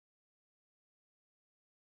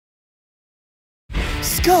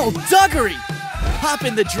Skullduggery! Hop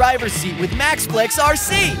in the driver's seat with MaxFlex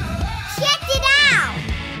RC. Check it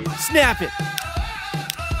out! Snap it.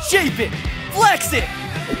 Shape it. Flex it.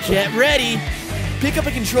 Get ready. Pick up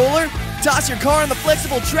a controller, toss your car on the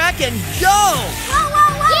flexible track, and go! Whoa,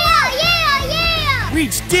 whoa, whoa! Yeah, yeah, yeah!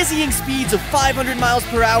 Reach dizzying speeds of 500 miles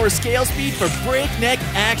per hour scale speed for breakneck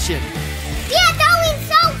action. Yeah, going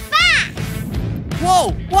so fast!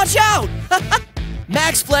 Whoa, watch out!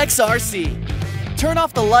 MaxFlex RC. Turn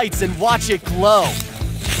off the lights and watch it glow.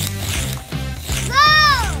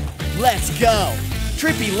 Go! Let's go!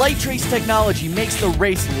 Trippy light trace technology makes the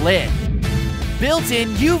race lit. Built-in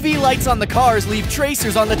UV lights on the cars leave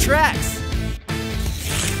tracers on the tracks.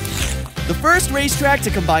 The first racetrack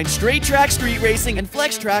to combine straight track street racing and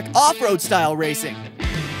flex track off-road style racing.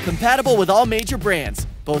 Compatible with all major brands,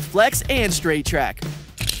 both flex and straight track.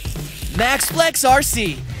 MaxFlex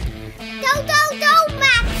RC.